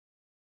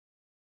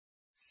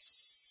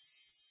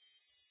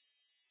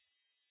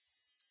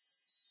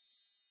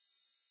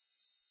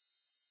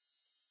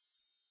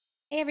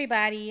Hey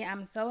everybody,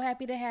 I'm so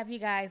happy to have you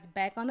guys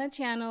back on the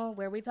channel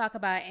where we talk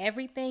about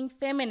everything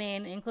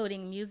feminine,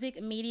 including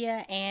music,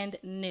 media, and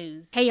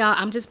news. Hey y'all,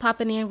 I'm just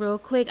popping in real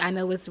quick. I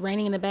know it's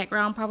raining in the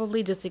background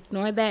probably, just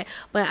ignore that.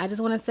 But I just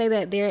want to say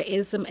that there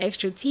is some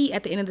extra tea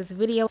at the end of this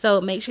video,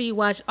 so make sure you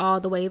watch all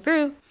the way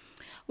through.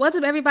 What's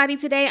up everybody?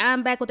 Today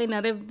I'm back with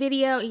another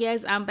video.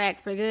 Yes, I'm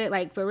back for good,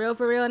 like for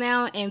real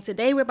now. And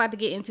today we're about to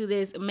get into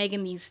this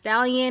Megan Thee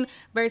Stallion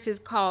versus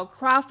Carl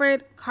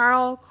Crawford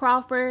and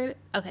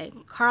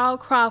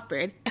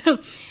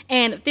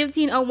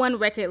 1501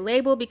 record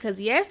label,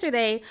 because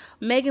yesterday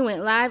Megan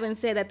went live and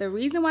said that the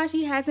reason why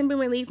she hasn't been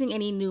releasing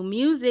any new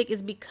music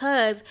is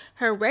because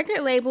her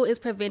record label is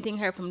preventing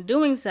her from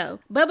doing so.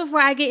 But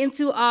before I get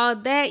into all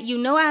that, you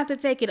know I have to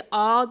take it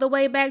all the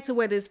way back to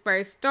where this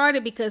first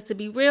started, because to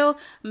be real,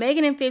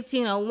 Megan and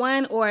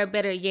 1501, or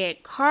better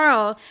yet,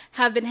 Carl,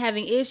 have been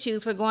having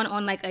issues for going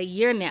on like a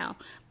year now,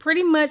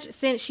 pretty much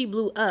since she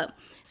blew up.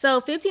 So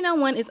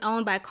 1501 is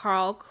owned by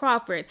Carl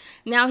Crawford.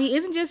 Now, he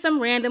isn't just some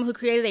random who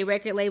created a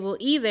record label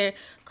either.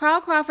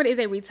 Carl Crawford is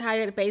a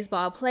retired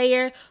baseball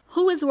player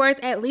who is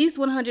worth at least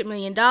 $100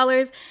 million,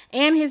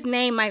 and his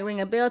name might ring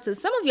a bell to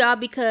some of y'all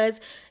because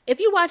if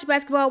you watch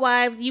Basketball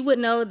Wives, you would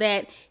know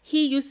that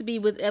he used to be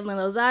with Evelyn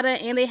Lozada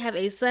and they have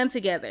a son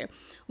together.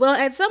 Well,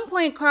 at some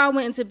point, Carl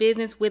went into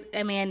business with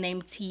a man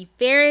named T.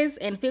 Farris,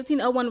 and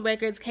 1501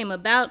 Records came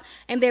about,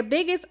 and their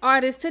biggest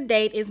artist to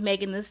date is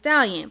Megan Thee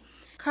Stallion.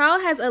 Carl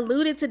has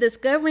alluded to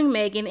discovering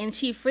Megan, and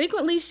she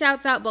frequently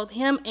shouts out both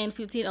him and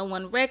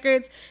 1501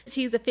 Records.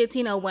 She's a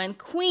 1501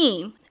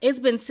 queen. It's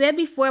been said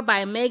before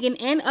by Megan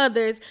and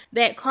others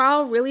that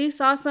Carl really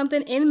saw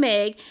something in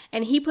Meg,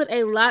 and he put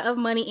a lot of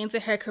money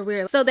into her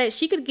career so that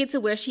she could get to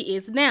where she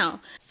is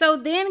now. So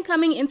then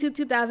coming into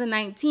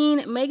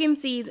 2019, Megan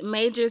sees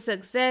major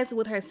success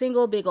with her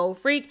single Big Ol'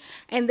 Freak,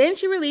 and then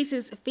she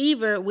releases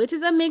Fever, which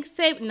is a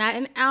mixtape, not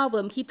an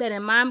album. Keep that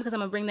in mind because I'm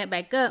going to bring that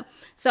back up.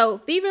 So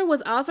Fever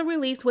was also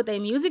released with a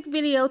music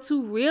video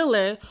to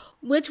Realer,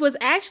 which was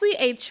actually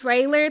a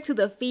trailer to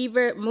the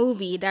Fever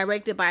movie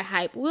directed by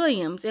Hype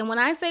Williams. And when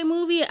I say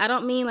movie, I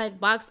don't mean like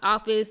box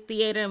office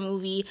theater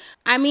movie.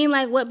 I mean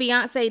like what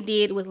Beyonce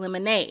did with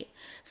Lemonade.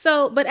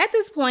 So, but at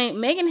this point,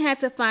 Megan had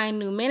to find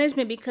new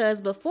management because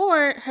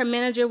before, her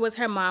manager was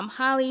her mom,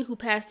 Holly, who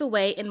passed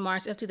away in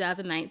March of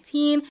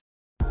 2019.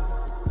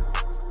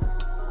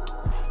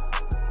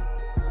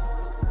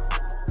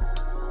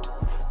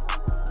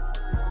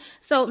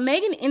 So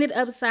Megan ended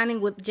up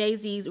signing with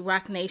Jay-Z's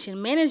Roc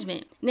Nation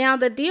management. Now,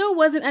 the deal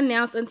wasn't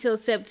announced until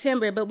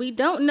September, but we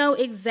don't know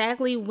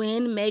exactly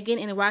when Megan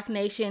and Roc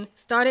Nation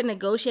started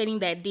negotiating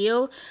that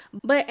deal.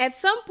 But at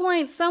some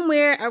point,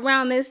 somewhere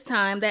around this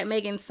time that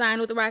Megan signed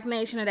with Roc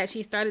Nation, or that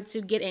she started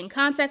to get in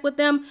contact with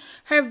them,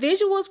 her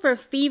visuals for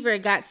Fever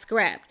got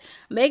scrapped.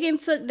 Megan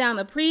took down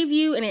the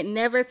preview and it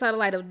never saw the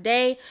light of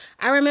day.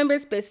 I remember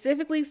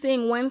specifically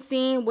seeing one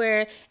scene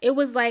where it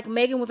was like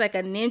Megan was like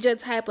a ninja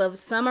type of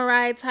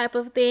samurai type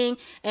of thing,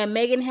 and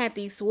Megan had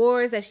these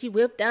swords that she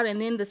whipped out, and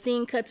then the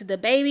scene cut to the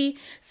baby.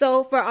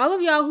 So for all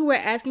of y'all who were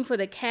asking for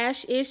the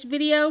Cash-ish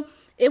video,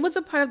 it was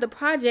a part of the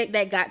project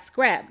that got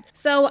scrapped.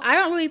 So I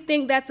don't really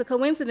think that's a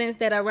coincidence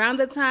that around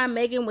the time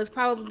Megan was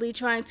probably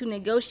trying to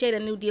negotiate a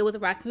new deal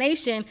with Roc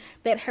Nation,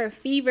 that her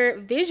Fever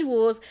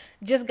visuals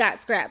just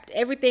got scrapped.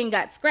 Everything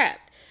got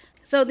scrapped.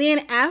 So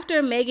then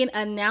after Megan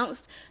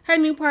announced her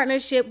new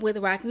partnership with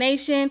Roc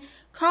Nation,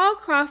 Carl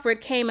Crawford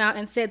came out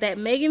and said that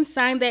Megan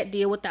signed that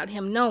deal without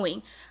him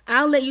knowing.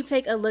 I'll let you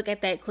take a look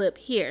at that clip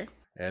here.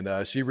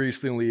 And she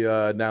recently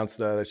announced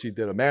that she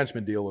did a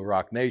management deal with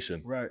Roc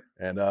Nation. Right.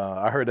 And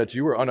I heard that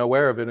you were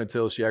unaware of it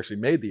until she actually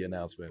made the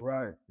announcement.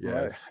 Right.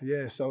 Yes. Right.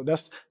 Yeah. So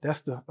that's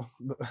the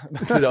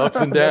the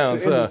ups and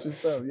downs. That's the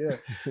industry stuff.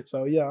 Yeah.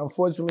 So yeah,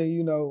 unfortunately,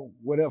 you know,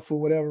 for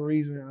whatever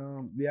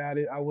reason,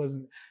 I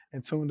wasn't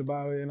in tune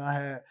about it, and I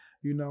had,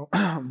 you know,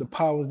 the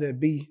powers that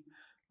be,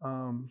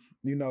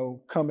 you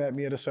know, come at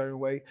me at a certain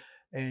way,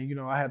 and you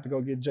know, I had to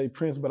go get Jay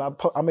Prince, but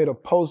I made a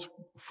post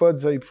for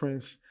Jay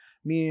Prince.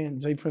 Me and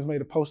Jay Prince made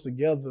a post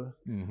together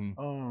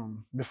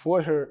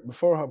before her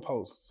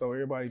post, so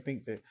everybody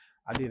think that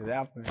I did it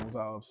after and was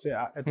all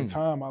upset. At the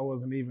time, I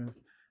wasn't even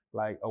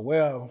like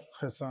aware of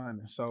her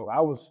signing, so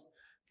I was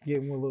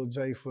getting with little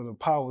Jay for the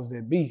powers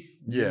that be,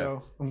 you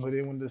know. But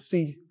they wanted to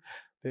see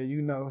that,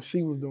 you know,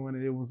 she was doing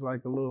it. It was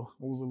like a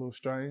little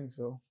strange.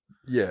 So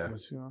yeah,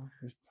 but, you know,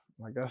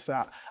 like I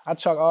said, I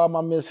chalk all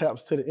my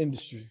mishaps to the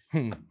industry.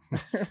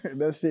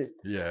 That's it.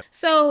 Yeah.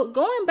 So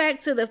going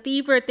back to the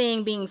Fever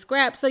thing being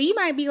scrapped, so you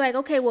might be like,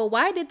 okay, well,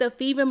 why did the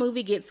Fever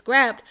movie get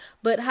scrapped,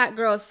 but Hot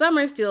Girl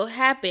Summer still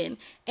happened?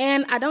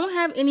 And I don't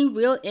have any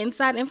real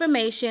inside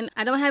information.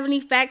 I don't have any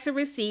facts or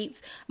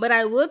receipts, but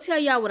I will tell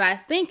y'all what I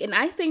think. And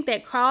I think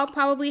that Carl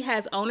probably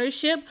has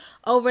ownership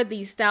over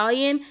the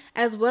Stallion,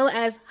 as well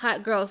as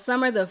Hot Girl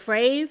Summer, the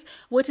phrase,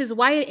 which is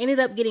why it ended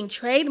up getting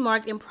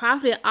trademarked and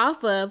profited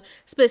off of,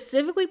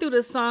 specifically through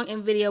the song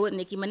and video with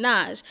Nicki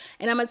Minaj.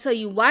 And I'm going to tell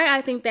you why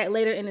I think that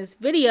later in this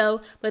video,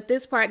 but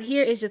this part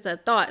here is just a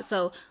thought.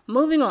 So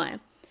moving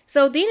on.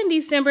 So then in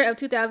December of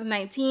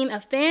 2019, a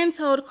fan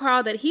told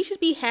Carl that he should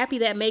be happy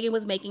that Megan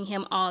was making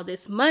him all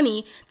this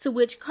money, to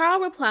which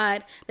Carl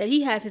replied that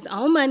he has his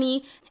own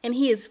money and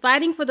he is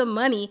fighting for the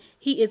money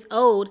he is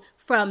owed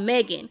from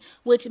Megan,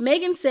 which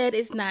Megan said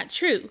is not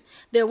true.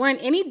 There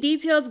weren't any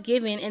details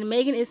given, and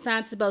Megan is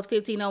signed to both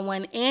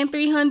 1501 and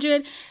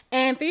 300,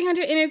 and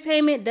 300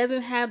 Entertainment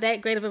doesn't have that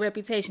great of a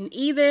reputation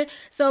either,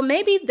 so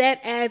maybe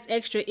that adds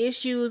extra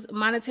issues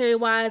monetary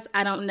wise,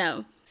 I don't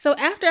know. So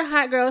after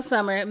Hot Girl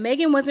Summer,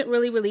 Megan wasn't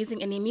really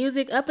releasing any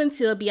music up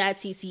until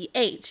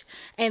BITCH.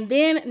 And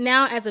then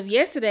now as of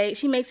yesterday,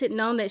 she makes it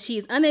known that she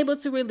is unable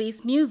to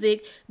release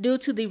music due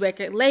to the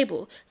record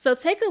label. So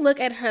take a look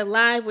at her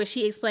live where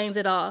she explains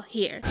it all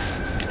here.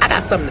 I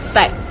got something to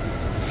say.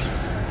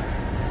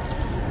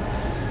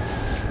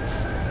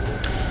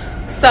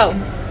 So,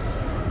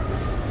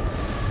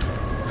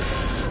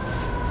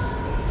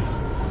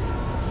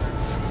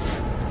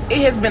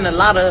 it has been a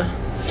lot of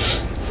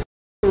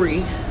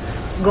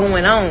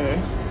going on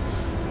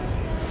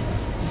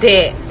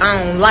that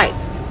I don't like,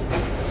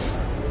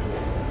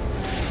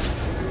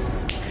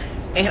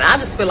 and I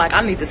just feel like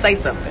I need to say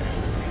something.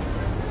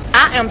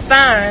 I am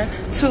signed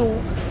to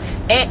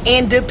an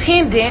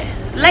independent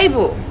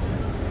label.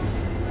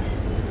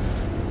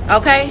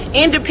 Okay,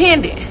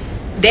 independent.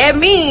 That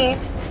mean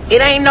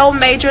it ain't no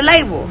major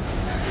label.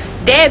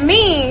 That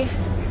mean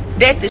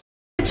that the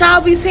shit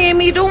y'all be seeing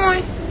me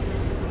doing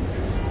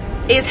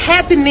is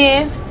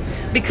happening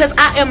because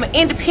I am an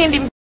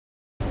independent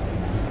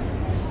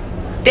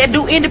that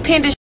do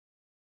independent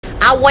shit.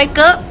 I wake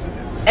up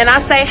and I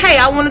say, hey,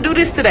 I want to do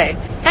this today.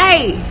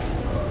 Hey,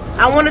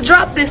 I want to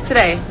drop this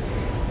today.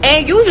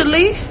 And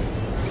usually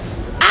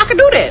I can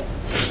do that.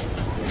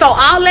 So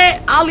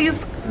all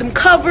these them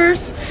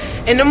covers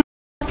and them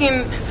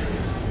fucking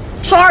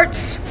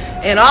charts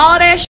and all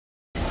that shit,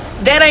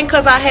 that ain't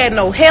cause I had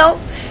no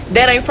help.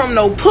 That ain't from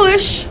no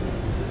push.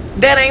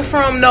 That ain't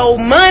from no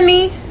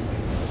money.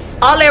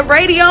 All that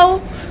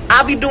radio,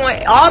 I be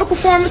doing all the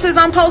performances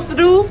I'm supposed to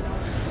do.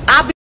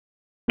 I be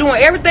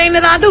doing everything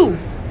that I do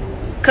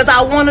because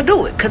I want to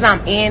do it because I'm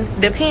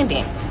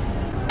independent.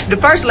 The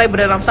first label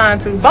that I'm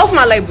signed to, both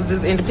my labels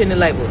is independent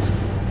labels.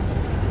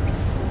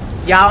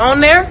 Y'all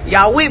on there?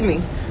 Y'all with me?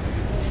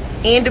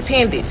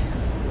 Independent.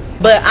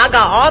 But I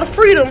got all the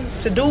freedom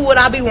to do what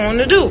I be wanting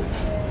to do.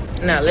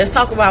 Now, let's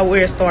talk about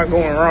where it started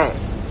going wrong.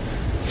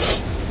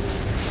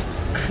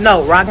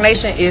 No, Roc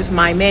Nation is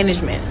my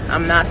management.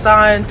 I'm not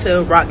signed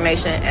to Roc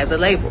Nation as a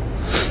label.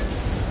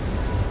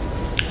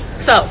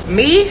 So,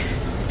 me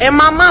and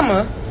my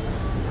mama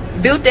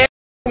built that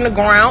from the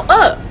ground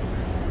up.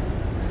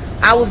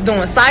 I was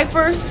doing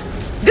ciphers.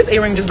 This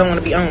earring just don't want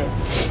to be on.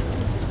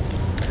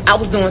 I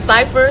was doing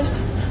ciphers.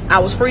 I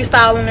was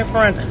freestyling in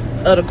front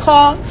of the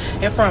car,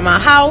 in front of my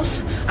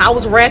house. I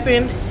was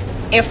rapping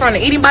in front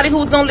of anybody who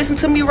was going to listen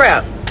to me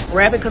rap.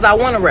 Rapping because I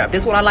want to rap.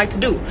 That's what I like to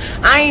do.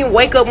 I ain't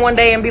wake up one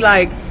day and be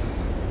like,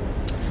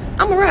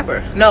 I'm a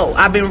rapper. No,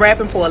 I've been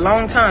rapping for a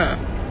long time.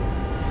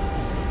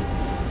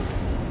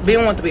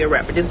 Been wanting to be a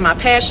rapper. This is my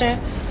passion.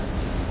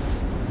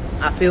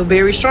 I feel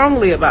very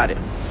strongly about it.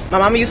 My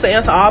mama used to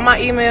answer all my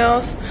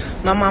emails.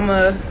 My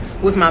mama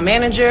was my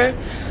manager.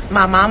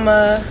 My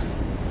mama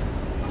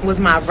was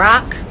my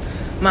rock.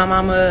 My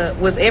mama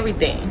was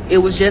everything. It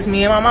was just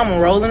me and my mama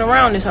rolling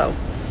around this hoe,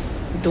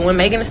 doing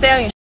Megan Thee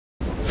Stallion.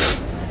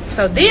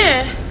 So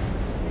then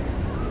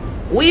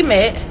we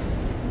met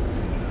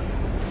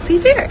T.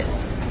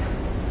 Farris.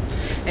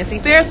 And T.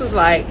 Farris was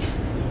like,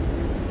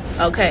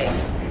 okay,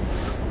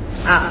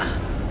 I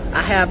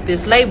have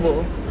this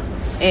label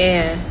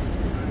and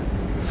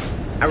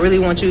I really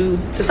want you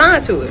to sign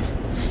to it.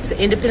 It's an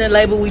independent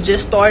label. We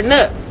just starting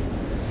up.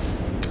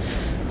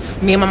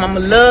 Me and my mama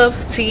love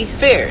T.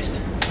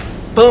 Farris.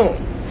 Boom.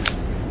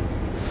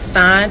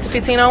 Signed to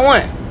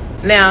 1501.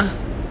 Now,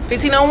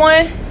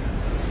 1501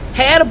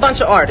 had a bunch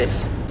of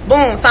artists.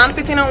 Boom. Signed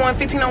to 1501.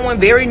 1501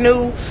 very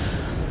new.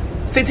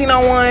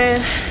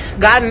 1501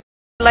 got a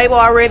label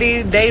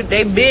already. They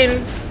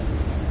been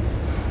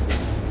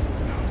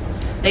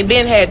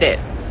had that.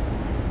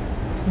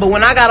 But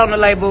when I got on the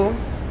label,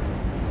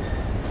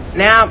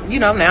 now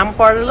I'm a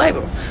part of the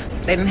label.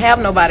 They didn't have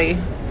nobody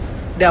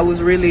that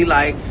was really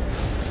like,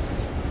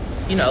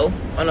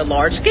 on a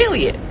large scale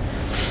yet.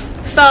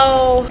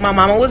 So my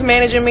mama was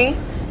managing me.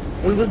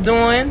 We was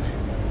doing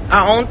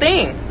our own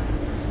thing.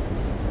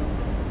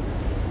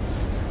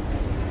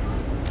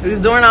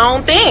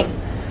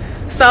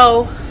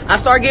 So I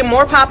started getting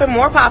more popping.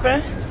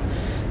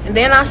 And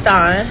then I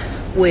signed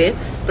with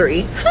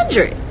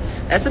 300.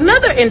 That's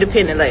another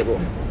independent label.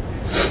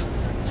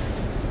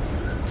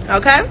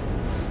 Okay?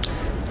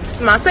 It's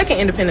my second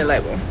independent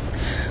label.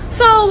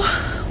 So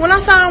when I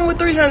signed with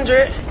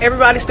 300,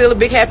 everybody's still a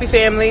big happy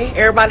family.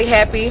 Everybody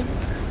happy.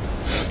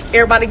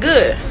 Everybody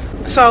good.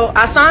 So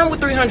I signed with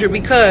 300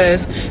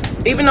 because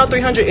even though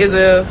 300 is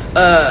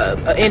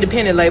a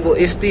independent label,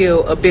 it's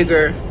still a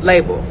bigger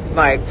label.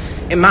 Like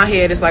in my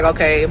head, it's like,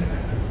 okay,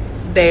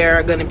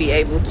 they're gonna be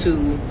able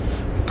to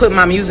put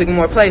my music in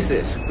more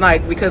places.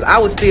 Like because I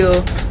would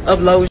still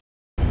upload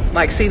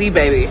like CD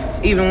Baby,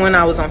 even when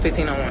I was on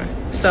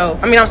 1501. So,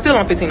 I mean, I'm still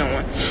on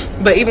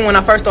 1501. But even when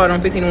I first started on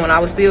 1501, I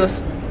was still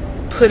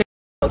putting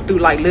through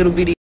like little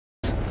bitty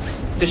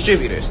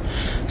distributors.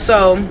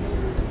 So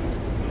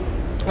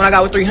when I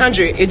got with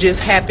 300, it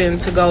just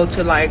happened to go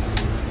to like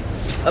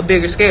a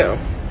bigger scale.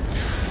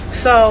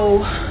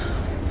 So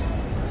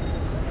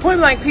point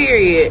blank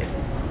period,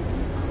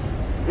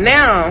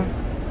 now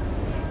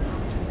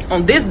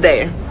on this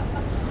day,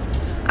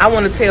 I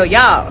want to tell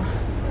y'all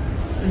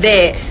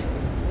that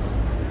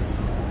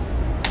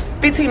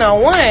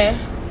 1501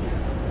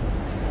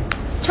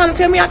 trying to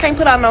tell me I can't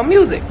put out no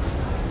music.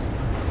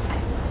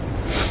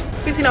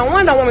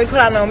 1501 don't want me to put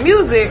out no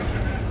music.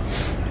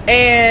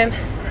 And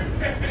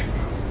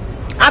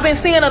I've been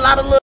seeing a lot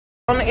of little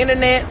on the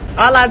internet.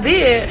 All I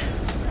did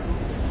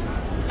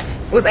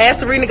was ask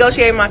to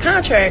renegotiate my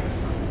contract.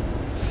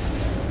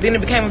 Then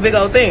it became a big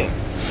old thing.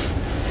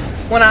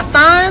 When I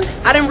signed,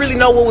 I didn't really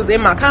know what was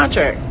in my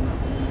contract.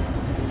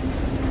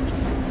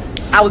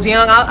 I was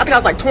young. I think I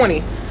was like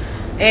 20.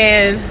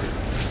 And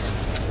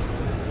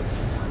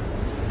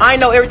I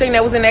didn't know everything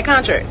that was in that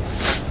contract.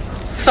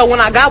 So when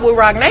I got with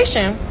Roc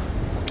Nation,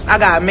 I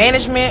got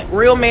management,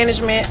 real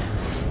management.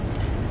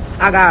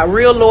 I got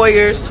real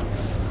lawyers.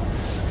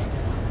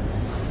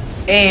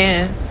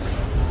 And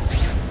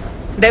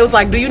they was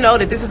like, do you know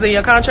that this is in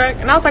your contract?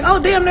 And I was like, oh,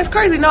 damn, that's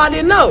crazy. No, I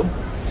didn't know.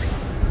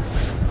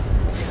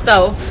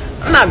 So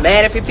I'm not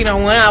mad at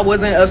 1501. I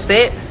wasn't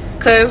upset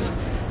because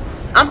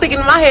I'm thinking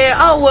in my head,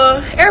 oh,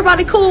 well,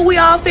 everybody cool. We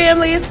all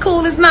family. It's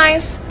cool. It's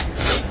nice.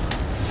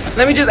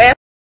 Let me just ask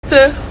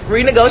to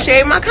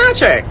renegotiate my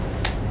contract.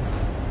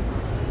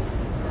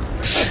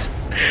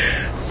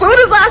 Soon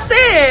as I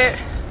said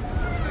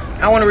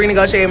I want to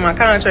renegotiate my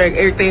contract,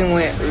 everything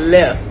went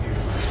left.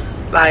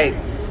 Like,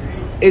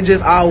 it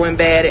just all went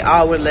bad. It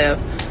all went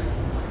left.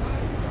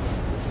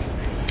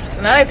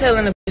 So now they're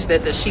telling the bitch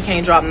that she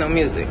can't drop no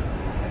music.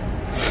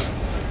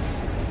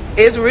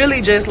 It's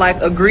really just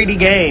like a greedy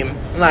game.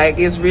 Like,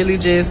 it's really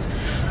just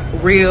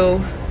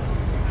real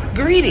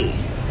greedy.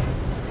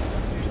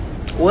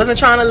 Wasn't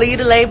trying to lead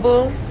a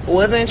label.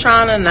 Wasn't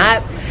trying to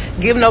not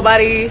give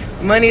nobody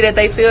money that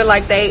they feel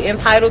like they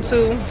entitled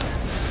to.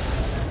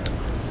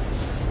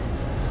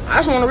 I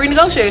just want to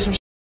renegotiate some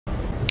shit.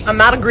 I'm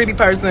not a greedy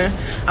person.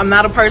 I'm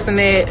not a person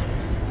that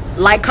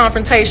like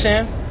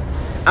confrontation.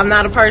 I'm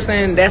not a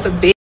person that's a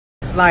bitch.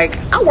 Like,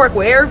 I work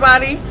with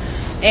everybody,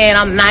 and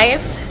I'm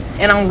nice,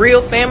 and I'm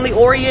real family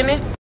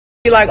oriented.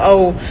 Be like,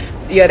 oh,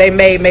 yeah, they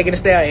made Megan Thee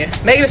Stallion.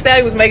 Megan Thee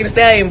Stallion was Megan Thee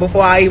Stallion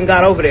before I even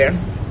got over there.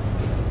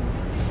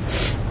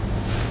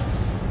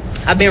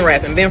 I've been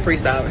rapping, been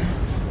freestyling,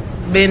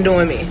 been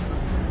doing me,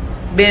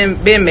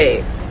 been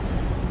Meg.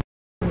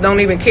 Don't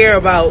even care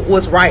about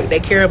what's right. They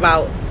care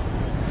about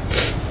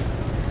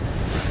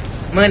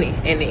money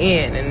in the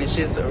end, and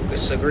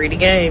it's a greedy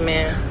game,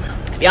 man.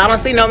 If y'all don't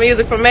see no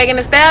music from Megan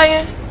Thee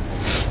Stallion,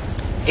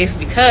 it's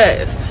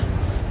because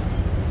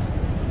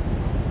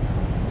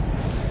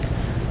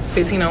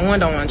 1501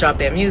 don't want to drop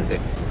that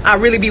music. I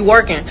really be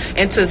working,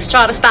 and to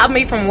try to stop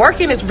me from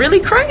working is really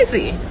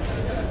crazy.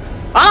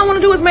 All I want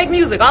to do is make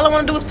music. All I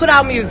want to do is put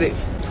out music.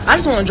 I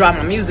just want to drop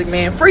my music,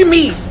 man. Free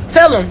me.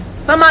 Tell them.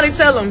 Somebody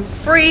tell them.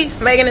 Free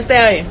Megan Thee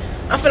Stallion.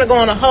 I'm finna go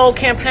on a whole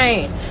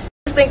campaign.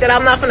 Just think that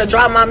I'm not finna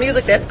drop my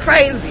music. That's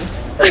crazy.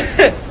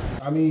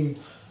 I mean,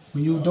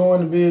 when you're doing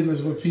the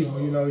business with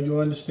people, you know, you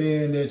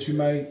understand that you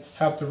might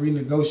have to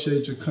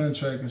renegotiate your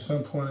contract at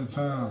some point in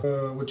time.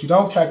 What you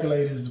don't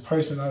calculate is the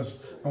person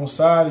that's on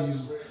side of you,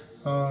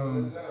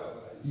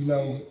 you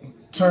know,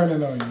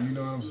 turning on you, you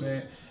know what I'm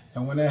saying?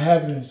 And when that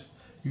happens,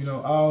 you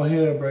know, all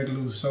hell break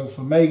loose. So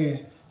for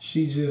Megan,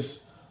 she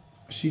just,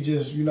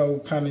 you know,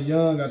 kind of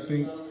young, I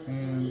think,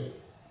 and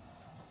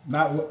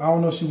I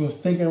don't know if she was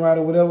thinking right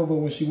or whatever, but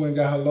when she went and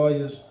got her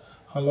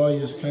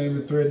lawyers came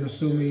and threatened to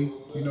sue me,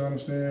 you know what I'm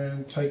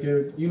saying? Take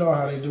everything, you know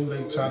how they do,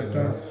 they try to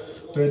come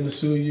threaten to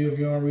sue you if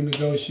you don't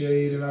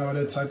renegotiate and all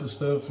that type of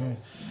stuff, and,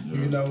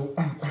 you know,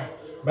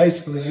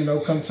 basically, you know,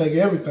 come take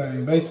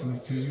everything, basically,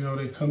 because, you know,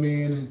 they come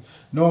in and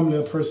normally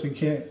a person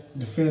can't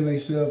defend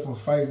themselves or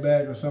fight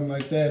back or something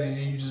like that, and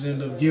you just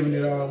end up giving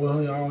it all, well,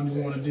 I don't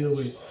even want to deal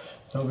with it.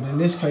 So, but in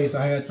this case,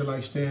 I had to,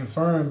 like, stand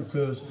firm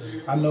because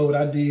I know what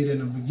I did in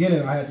the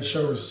beginning. I had to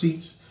show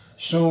receipts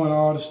showing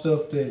all the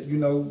stuff that, you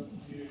know,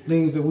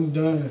 things that we've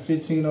done in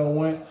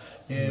 1501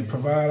 and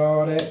provide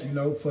all that, you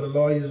know, for the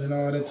lawyers and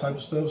all that type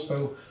of stuff.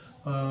 So,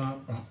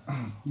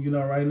 you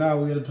know, right now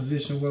we're in a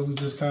position where we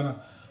just kind of,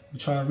 we're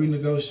trying to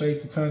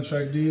renegotiate the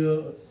contract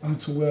deal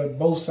to where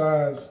both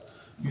sides,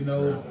 you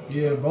know,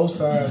 both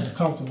sides are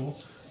comfortable,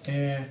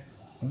 and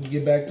we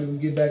get back to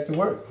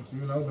work,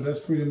 you know. But that's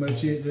pretty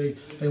much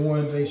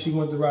it. She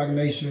went to Roc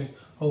Nation,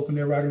 hoping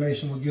that Roc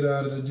Nation would get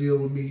out of the deal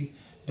with me.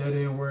 That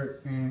didn't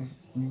work, and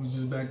we was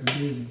just back to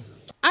business.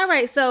 All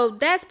right, so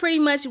that's pretty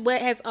much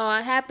what has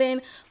all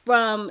happened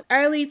from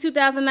early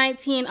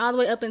 2019 all the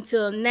way up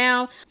until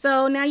now.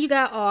 So now you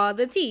got all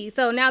the tea.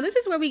 So now this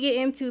is where we get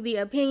into the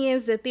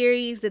opinions, the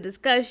theories, the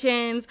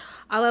discussions,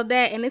 all of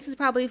that. And this is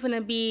probably going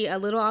to be a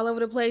little all over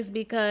the place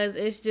because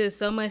it's just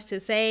so much to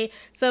say,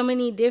 so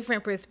many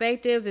different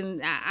perspectives,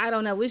 and I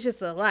don't know, it's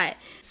just a lot.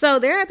 So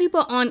there are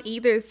people on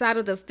either side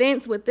of the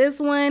fence with this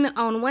one.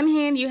 On one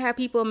hand, you have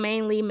people,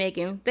 mainly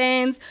Megan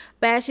fans,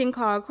 bashing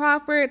Carl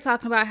Crawford,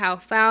 talking about how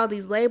foul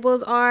these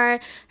labels are,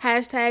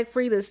 hashtag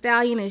free the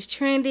stallion is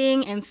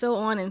trending, and so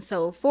on and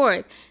so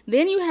forth.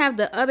 Then you have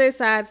the other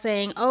side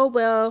saying, oh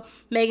well,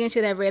 Megan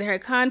should have read her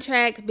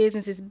contract,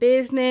 business is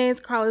business,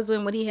 Carl is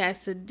doing what he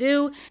has to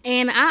do.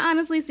 And I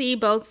honestly see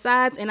both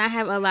sides, and I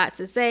have a lot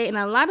to say and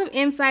a lot of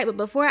insight. But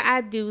before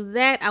I do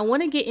that, I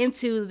want to get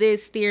into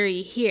this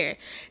theory here.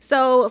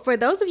 So for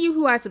those of you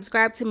who are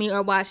subscribed to me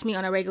or watch me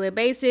on a regular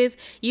basis,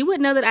 you would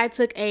know that I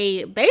took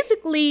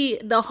basically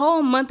the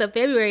whole month of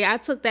February, I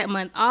took that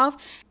month off.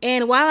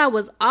 And while I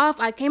was off,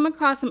 I came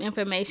across some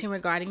information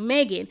regarding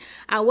Megan.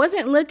 I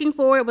wasn't looking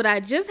for it, but I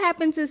just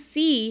happened to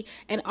see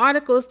an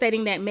article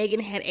stating that Megan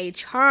had a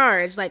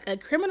charge, like a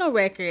criminal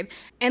record,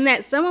 and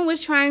that someone was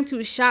trying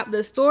to shop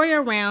the story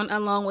around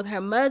along with her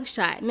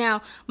mugshot.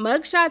 Now,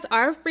 mugshots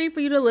are free for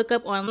you to look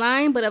up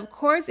online, but of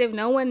course, if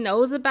no one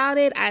knows about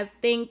it, I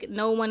think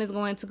no one is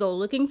going to go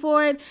looking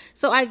for it.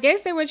 So I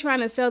guess they were trying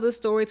to sell the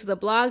story to the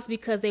blogs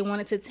because they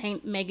wanted to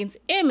taint Megan's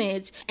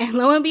image. And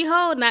lo and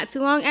behold, not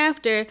too long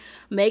after,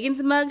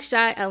 Megan's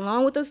mugshot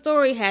along with the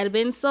story had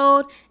been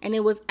sold and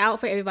it was out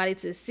for everybody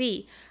to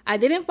see. I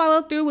didn't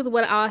follow through with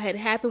what all had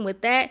happened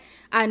with that.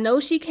 I know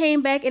she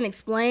came back and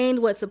explained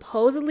what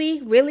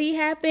supposedly really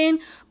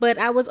happened, but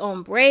I was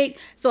on break,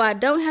 so I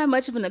don't have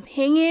much of an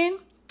opinion.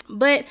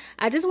 But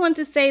I just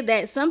wanted to say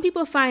that some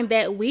people find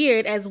that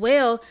weird as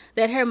well,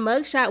 that her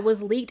mugshot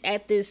was leaked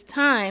at this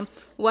time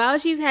while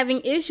she's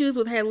having issues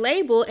with her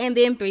label, and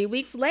then 3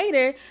 weeks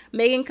later,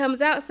 Megan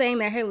comes out saying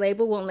that her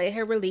label won't let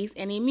her release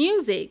any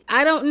music.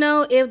 I don't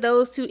know if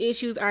those two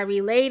issues are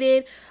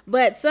related,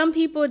 but some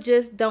people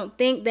just don't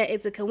think that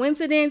it's a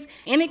coincidence,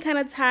 and it kind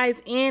of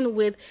ties in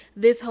with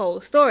this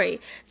whole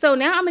story. So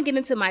now I'm gonna get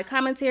into my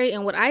commentary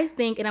and what I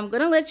think, and I'm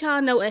gonna let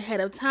y'all know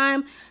ahead of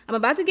time. I'm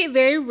about to get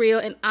very real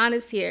and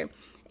honest here.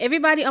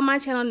 Everybody on my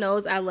channel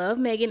knows I love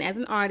Megan as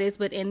an artist,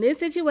 but in this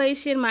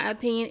situation, my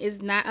opinion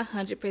is not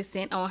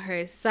 100% on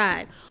her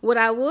side. What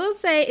I will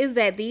say is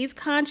that these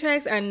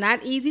contracts are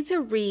not easy to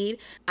read.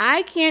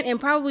 I can't, and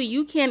probably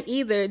you can't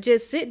either,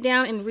 just sit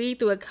down and read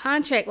through a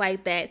contract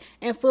like that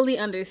and fully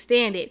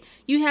understand it.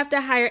 You have to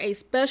hire a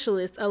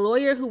specialist, a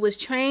lawyer who was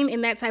trained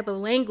in that type of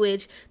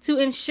language to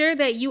ensure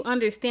that you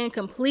understand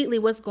completely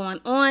what's going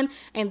on,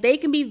 and they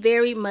can be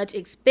very much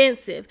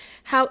expensive.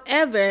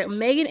 However,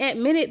 Megan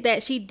admitted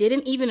that she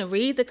didn't even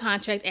read the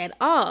contract at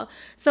all.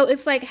 So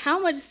it's like, how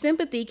much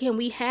sympathy can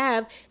we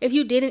have if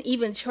you didn't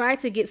even try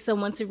to get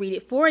someone to read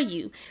it for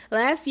you?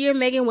 Last year,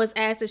 Megan was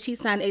asked if she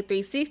signed a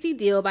 360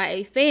 deal by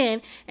a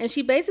fan, and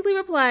she basically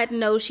replied,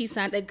 no, she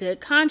signed a good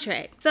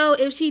contract. So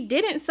if she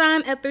didn't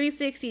sign a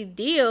 360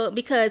 deal,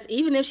 because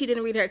even if she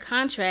didn't read her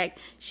contract,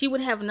 she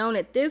would have known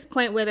at this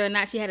point whether or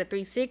not she had a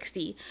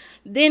 360,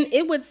 then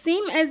it would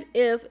seem as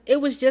if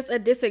it was just a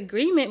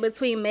disagreement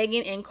between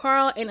Megan and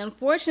Carl, and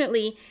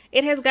unfortunately,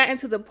 it has gotten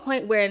to the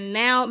point where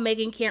now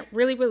Megan can't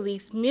really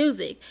release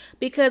music,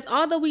 because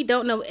although we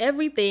don't know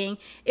everything,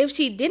 if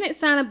she didn't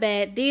sign a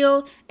bad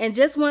deal and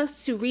just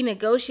wants to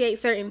renegotiate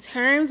certain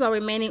terms while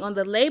remaining on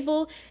the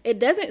label, it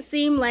doesn't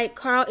seem like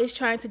Carl is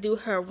trying to do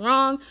her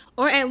wrong,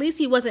 or at least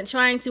he wasn't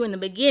trying to in the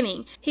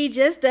beginning. He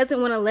just doesn't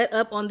want to let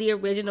up on the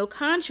original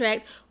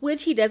contract,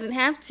 which he doesn't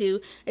have to,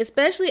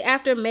 especially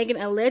after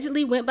Megan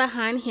allegedly went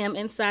behind him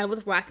and signed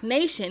with Roc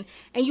Nation.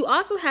 And you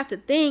also have to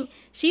think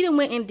she done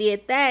went and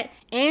did that,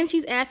 and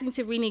she's asking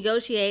to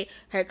renegotiate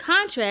her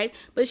contract,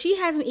 but she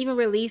hasn't even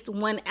released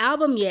one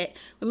album yet.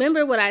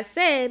 Remember what I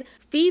said,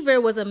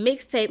 Fever was a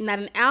mixtape, not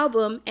an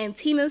album, and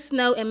Tina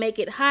Snow and Make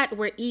It Hot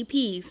were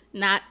EPs,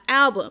 not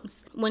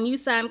albums. When you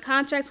sign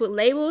contracts with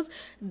labels,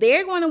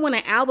 they're going to want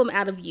an album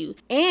out of you.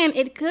 And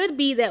it could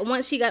be that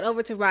once she got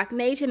over to Roc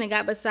Nation and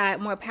got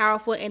beside more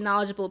powerful and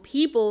knowledgeable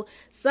people,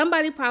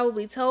 somebody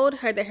probably told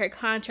her that her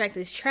contract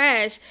is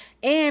trash,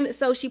 and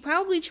so she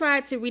probably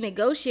tried to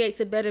renegotiate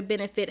to better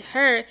benefit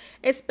her,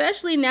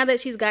 especially now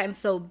that she's gotten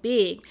so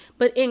big.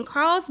 But in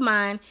Carl's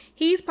mind,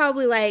 he's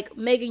probably like,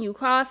 Megan, you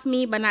crossed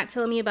me by not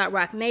telling me about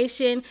Roc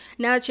Nation.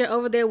 Now that you're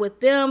over there with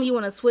them, you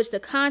want to switch the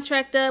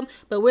contract up,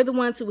 but we're the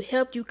ones who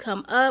helped you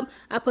come up.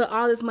 I put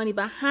all this money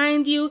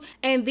behind you.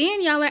 And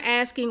then y'all are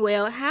asking,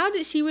 well, how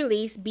did she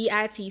release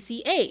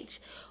BITCH?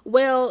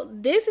 Well,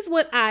 this is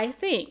what I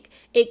think.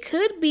 It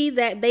could be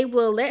that they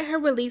will let her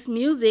release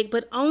music,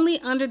 but only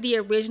under the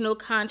original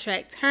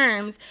contract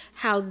terms,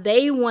 how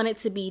they want it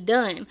to be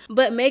done.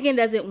 But Megan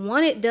doesn't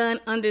want it done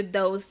under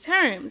those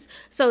terms.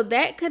 So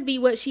that could be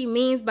what she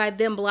means by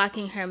them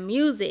blocking her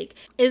music,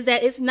 is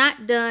that it's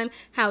not done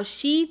how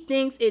she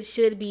thinks it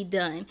should be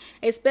done.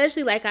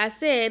 Especially, like I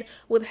said,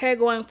 with her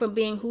going from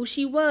being who she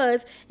she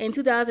was in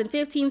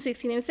 2015,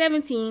 16, and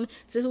 17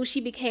 to who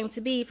she became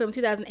to be from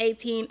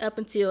 2018 up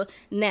until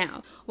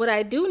now. What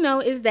I do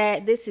know is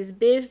that this is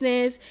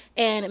business,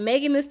 and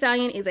Megan Thee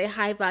Stallion is a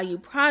high value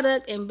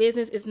product, and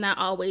business is not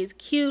always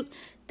cute.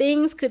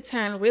 Things could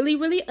turn really,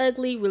 really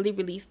ugly really,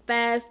 really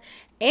fast.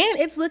 And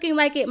it's looking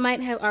like it might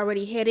have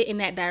already headed in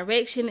that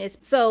direction.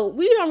 So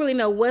we don't really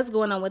know what's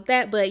going on with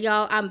that. But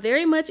y'all, I'm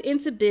very much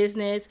into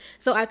business.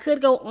 So I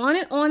could go on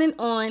and on and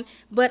on.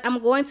 But I'm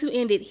going to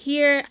end it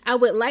here. I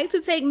would like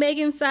to take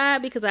Megan's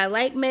side because I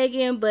like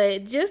Megan.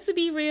 But just to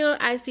be real,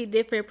 I see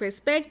different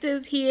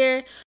perspectives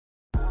here.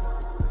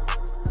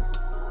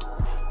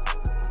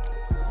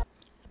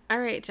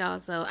 Alright, y'all.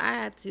 So I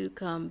had to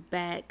come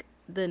back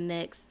the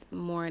next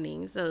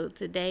morning. So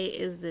today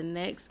is the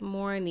next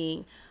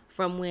morning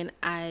from when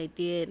I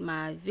did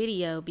my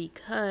video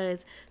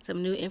because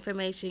some new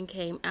information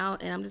came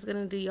out, and I'm just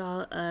gonna do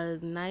y'all a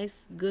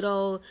nice good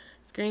old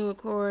screen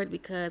record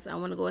because I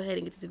want to go ahead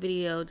and get this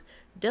video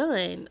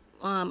done.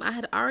 I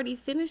had already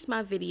finished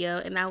my video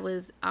and I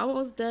was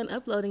almost done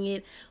uploading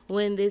it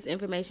when this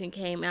information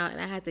came out, and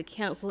I had to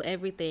cancel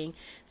everything.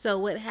 So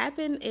what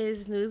happened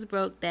is news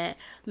broke that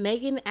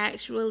Megan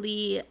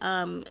actually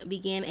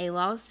began a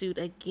lawsuit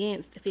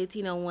against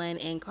 1501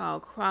 and Carl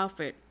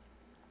Crawford.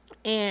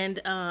 And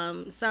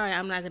sorry,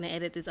 I'm not gonna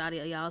edit this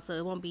audio, y'all, so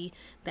it won't be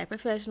that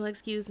professional,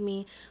 excuse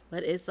me,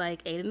 but it's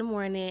like 8 in the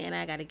morning and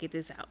I gotta get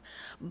this out.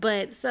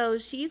 But so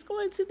she's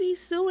going to be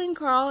suing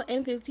Carl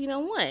and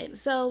 1501.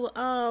 So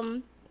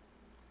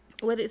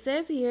what it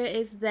says here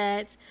is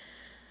that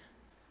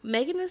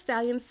Megan Thee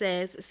Stallion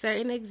says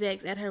certain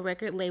execs at her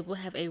record label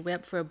have a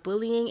rep for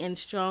bullying and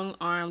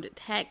strong-armed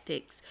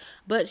tactics,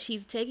 but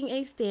she's taking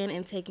a stand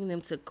and taking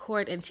them to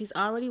court, and she's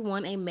already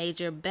won a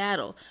major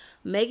battle.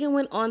 Megan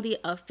went on the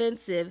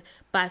offensive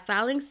by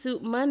filing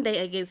suit Monday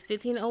against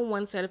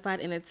 1501 Certified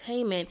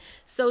Entertainment,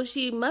 so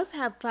she must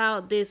have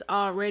filed this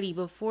already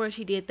before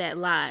she did that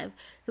live.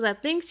 Because I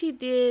think she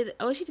did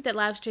that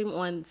live stream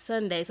on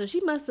Sunday, so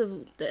she must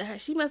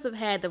have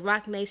had the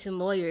Rock Nation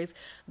lawyers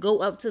go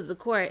up to the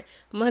court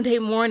Monday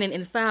morning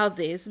and file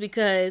this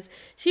because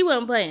she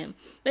wasn't playing.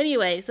 But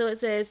anyway, so it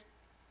says,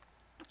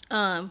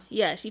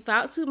 she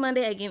filed suit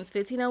Monday against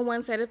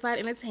 1501 Certified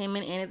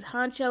Entertainment and its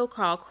honcho,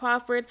 Carl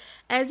Crawford.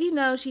 As you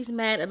know, she's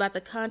mad about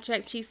the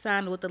contract she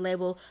signed with the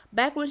label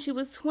back when she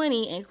was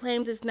 20 and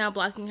claims it's now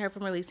blocking her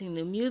from releasing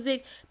new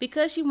music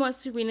because she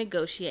wants to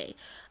renegotiate.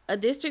 A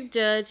district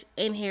judge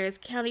in Harris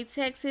County,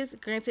 Texas,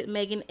 granted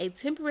Megan a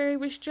temporary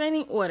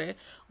restraining order,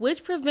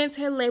 which prevents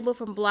her label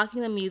from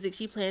blocking the music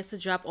she plans to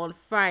drop on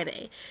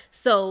Friday.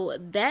 So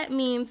that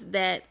means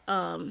that,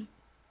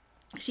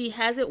 she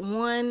hasn't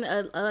won,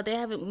 they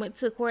haven't went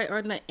to court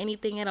or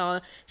anything at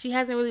all. She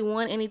hasn't really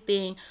won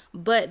anything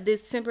but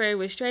this temporary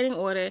restraining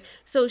order.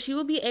 So she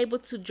will be able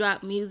to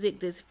drop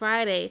music this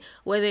Friday,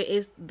 whether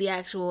it's the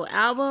actual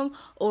album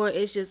or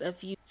it's just a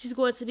few. She's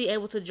going to be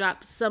able to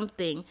drop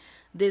something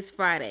this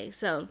Friday.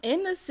 So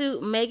in the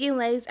suit, Megan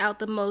lays out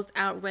the most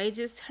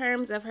outrageous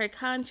terms of her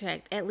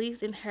contract, at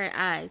least in her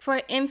eyes. For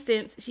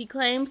instance, she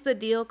claims the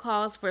deal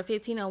calls for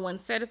 1501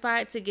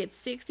 Certified to get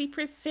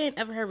 60%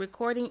 of her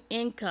recording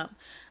income.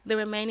 The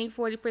remaining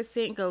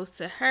 40% goes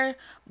to her,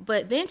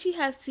 but then she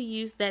has to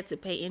use that to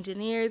pay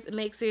engineers,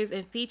 mixers,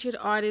 and featured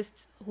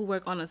artists who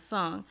work on a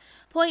song.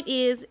 Point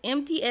is,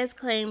 MTS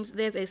claims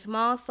there's a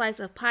small slice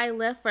of pie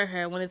left for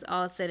her when it's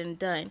all said and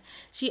done.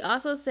 She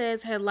also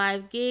says her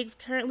live gigs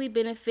currently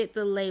benefit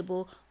the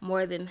label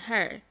more than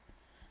her.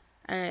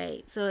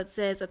 Alright, so it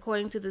says,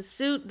 according to the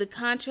suit, the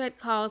contract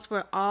calls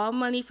for all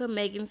money from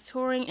Megan's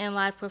touring and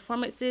live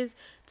performances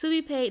to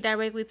be paid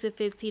directly to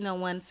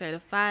 1501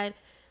 Certified.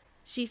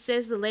 She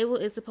says the label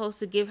is supposed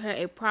to give her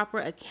a proper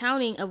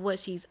accounting of what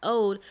she's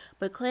owed,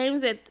 but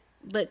claims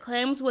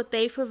what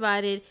they've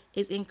provided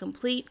is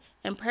incomplete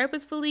and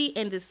purposefully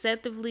and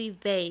deceptively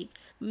vague.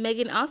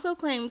 Megan also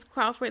claims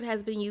Crawford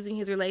has been using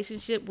his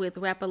relationship with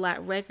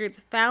Rap-A-Lot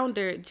Records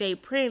founder Jay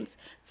Prince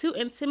to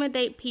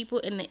intimidate people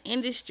in the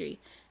industry.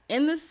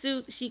 In the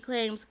suit, she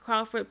claims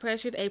Crawford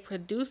pressured a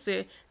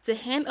producer to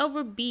hand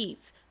over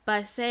beats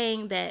by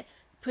saying that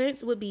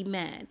Prince would be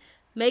mad.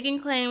 Megan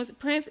claims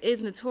Prince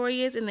is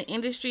notorious in the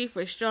industry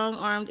for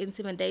strong-armed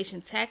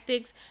intimidation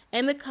tactics,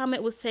 and the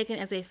comment was taken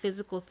as a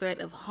physical threat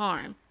of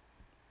harm.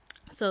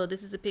 So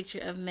this is a picture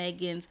of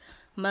Megan's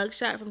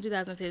mugshot from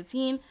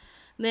 2015.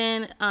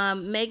 Then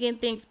Megan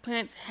thinks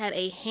Prince had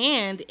a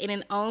hand in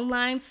an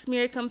online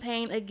smear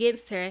campaign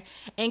against her,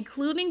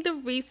 including the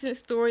recent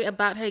story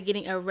about her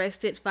getting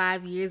arrested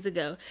 5 years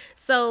ago.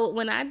 So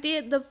when I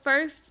did the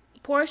first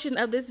portion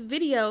of this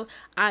video,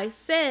 I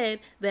said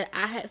that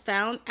I had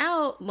found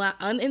out, well,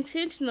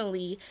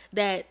 unintentionally,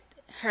 that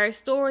her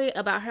story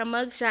about her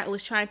mugshot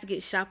was trying to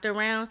get shopped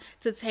around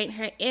to taint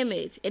her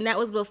image, and that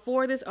was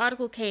before this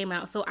article came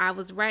out. So I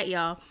was right,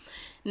 y'all.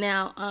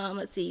 Now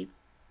let's see.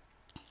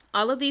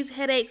 All of these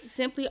headaches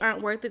simply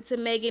aren't worth it to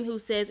Megan, who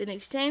says in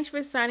exchange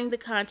for signing the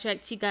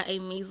contract, she got a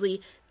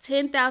measly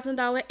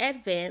 $10,000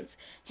 advance,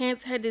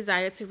 hence her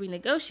desire to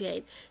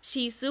renegotiate.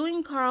 She's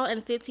suing Carl and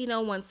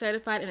 1501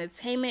 Certified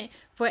Entertainment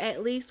for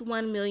at least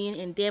 $1 million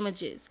in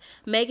damages.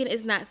 Megan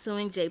is not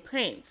suing J.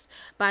 Prince.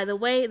 By the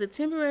way, the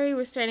temporary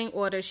restraining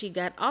order she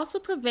got also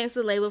prevents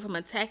the label from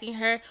attacking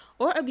her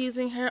or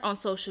abusing her on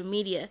social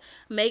media.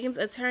 Megan's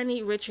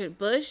attorney, Richard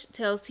Bush,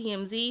 tells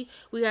TMZ,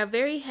 "We are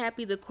very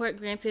happy the court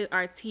granted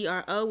our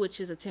TRO, which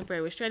is a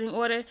temporary restraining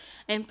order,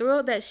 and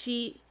thrilled that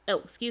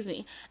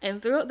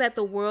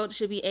the world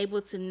should be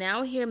able to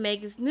now hear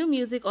Megan's new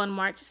music on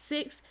March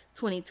 6,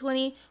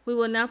 2020. We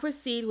will now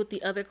proceed with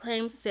the other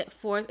claims set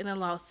forth in a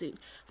lawsuit.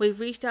 We've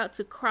reached out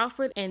to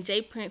Crawford and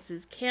J.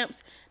 Prince's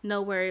camps.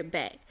 No word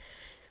back."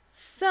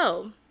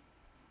 So.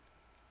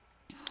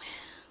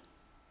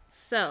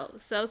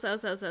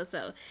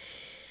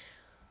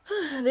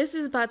 This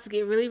is about to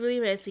get really, really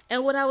messy.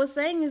 And what I was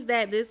saying is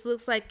that this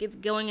looks like it's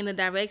going in the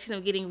direction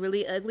of getting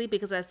really ugly,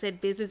 because I said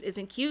business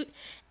isn't cute.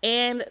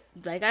 And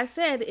like I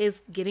said,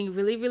 it's getting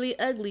really, really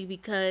ugly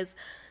because...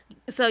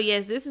 So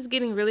yes, this is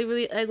getting really,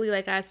 really ugly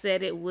like I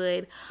said it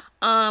would.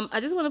 I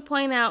just want to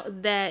point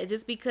out that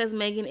just because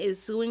Megan is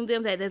suing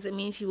them, that doesn't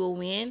mean she will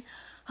win.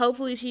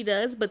 Hopefully she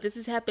does, but this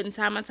has happened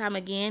time and time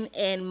again.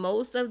 And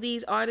most of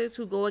these artists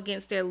who go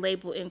against their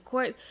label in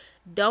court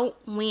don't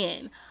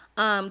win.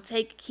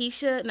 Take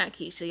Kesha,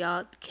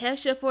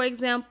 for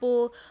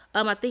example.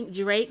 I think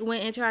Drake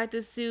went and tried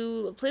to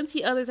sue.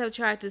 Plenty others have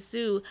tried to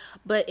sue.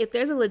 But if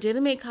there's a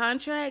legitimate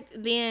contract,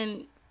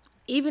 then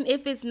even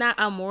if it's not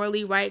a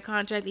morally right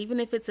contract, even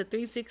if it's a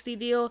 360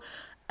 deal,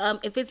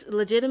 if it's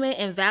legitimate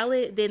and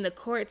valid, then the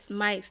courts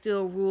might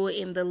still rule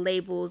in the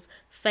label's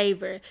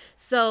favor.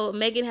 So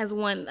Megan has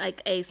won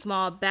like a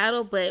small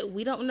battle, but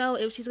we don't know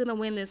if she's going to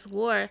win this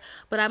war.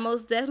 But I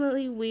most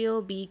definitely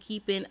will be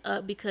keeping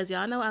up, because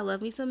y'all know I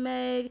love me some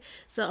Meg.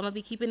 So I'm going to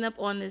be keeping up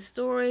on this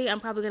story. I'm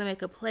probably going to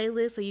make a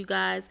playlist so you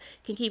guys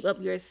can keep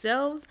up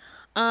yourselves.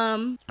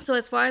 So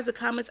as far as the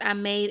comments I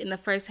made in the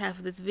first half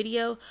of this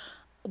video,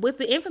 with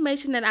the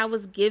information that I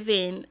was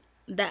given,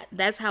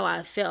 that's how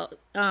I felt.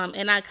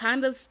 And I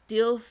kind of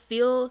still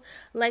feel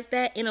like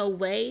that in a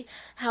way.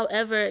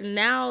 However,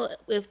 now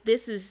if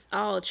this is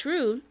all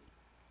true,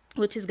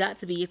 which has got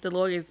to be if the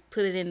lawyers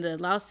put it in the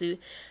lawsuit,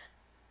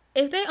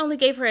 if they only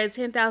gave her a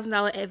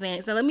 $10,000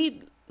 advance, now let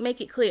me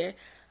make it clear.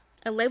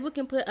 A label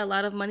can put a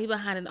lot of money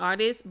behind an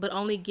artist, but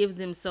only give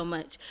them so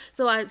much.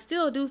 So I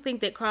still do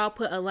think that Carl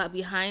put a lot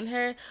behind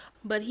her,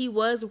 but he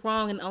was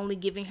wrong in only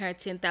giving her a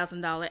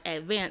 $10,000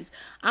 advance.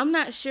 I'm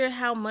not sure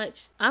how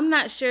much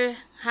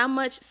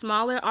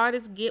smaller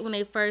artists get when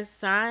they first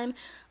sign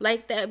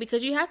like that,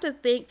 because you have to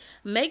think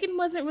Megan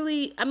wasn't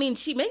really,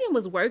 Megan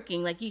was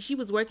working, she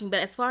was working, but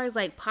as far as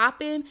like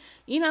popping,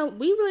 we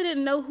really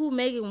didn't know who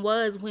Megan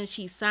was when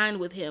she signed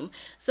with him.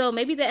 So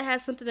maybe that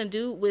has something to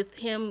do with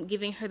him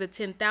giving her the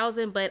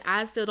 $10,000, but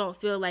I still don't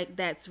feel like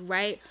that's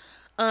right.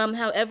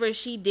 However,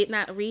 she did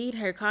not read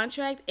her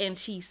contract and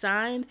she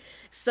signed,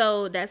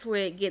 so that's where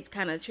it gets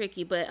kind of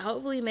tricky. But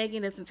hopefully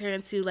Megan doesn't turn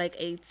into like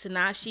a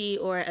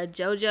Tinashe or a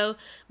JoJo,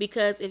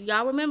 because if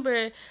y'all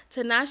remember,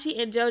 Tinashe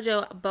and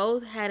JoJo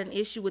both had an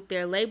issue with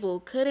their label,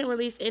 couldn't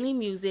release any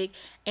music,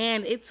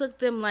 and it took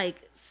them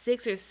like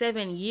 6 or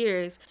 7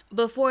 years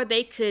before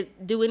they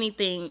could do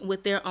anything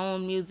with their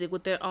own music,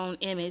 with their own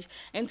image.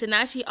 And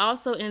Tinashe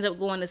also ended up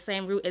going the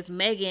same route as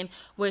Megan,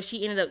 where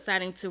she ended up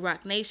signing to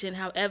Roc Nation.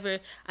 However,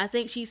 I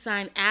think she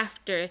signed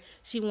after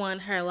she won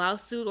her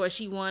lawsuit, or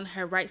she won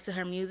her rights to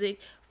her music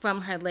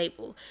from her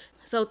label.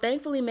 So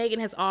thankfully Megan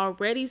has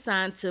already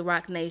signed to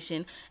Roc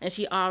Nation, and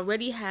she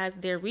already has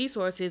their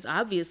resources,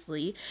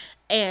 obviously,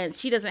 and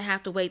she doesn't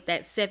have to wait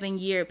that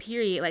 7-year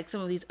period like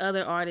some of these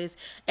other artists.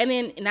 And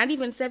then not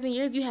even 7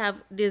 years, you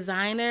have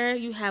Designer,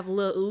 you have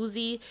Lil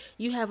Uzi,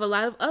 you have a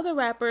lot of other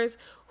rappers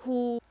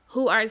who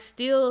are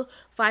still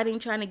fighting,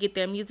 trying to get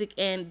their music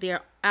and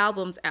their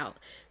albums out.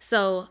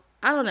 So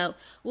I don't know.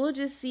 We'll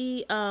just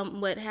see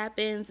what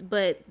happens.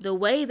 But the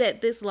way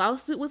that this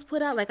lawsuit was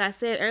put out, like I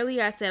said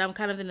earlier, I said I'm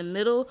kind of in the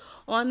middle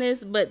on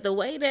this. But the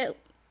way that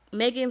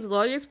Megan's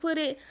lawyers put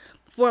it,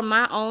 for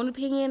my own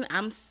opinion,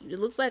 it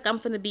looks like I'm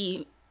going to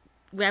be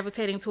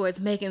gravitating towards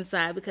Megan's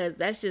side, because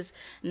that's just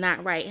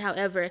not right.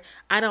 However,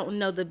 I don't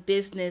know the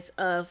business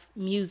of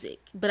music,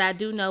 but I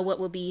do know what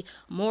will be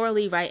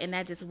morally right, and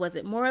that just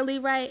wasn't morally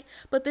right.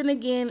 But then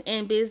again,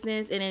 in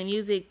business and in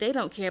music, they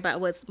don't care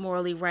about what's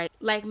morally right.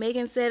 Like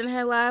Megan said in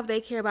her live,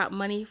 they care about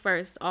money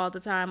first, all the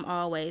time,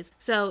 always.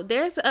 So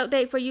there's an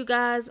update for you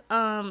guys.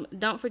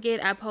 Don't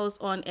forget, I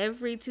post on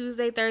every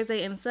Tuesday,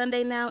 Thursday, and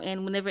Sunday now,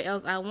 and whenever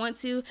else I want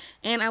to,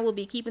 and I will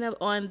be keeping up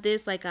on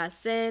this. Like I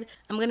said,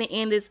 I'm going to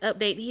end this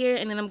update here,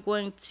 and then I'm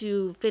going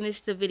to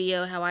finish the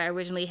video how I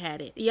originally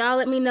had it. Y'all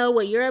let me know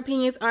what your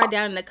opinions are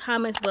down in the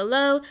comments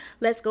below.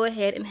 Let's go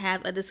ahead and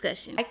have a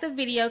discussion. Like the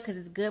video because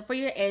it's good for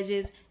your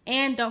edges,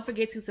 and don't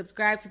forget to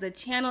subscribe to the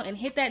channel and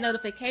hit that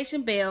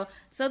notification bell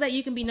so that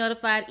you can be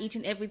notified each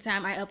and every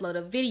time I upload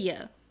a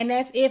video. And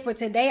that's it for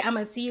today. I'm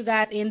gonna see you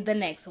guys in the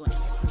next one.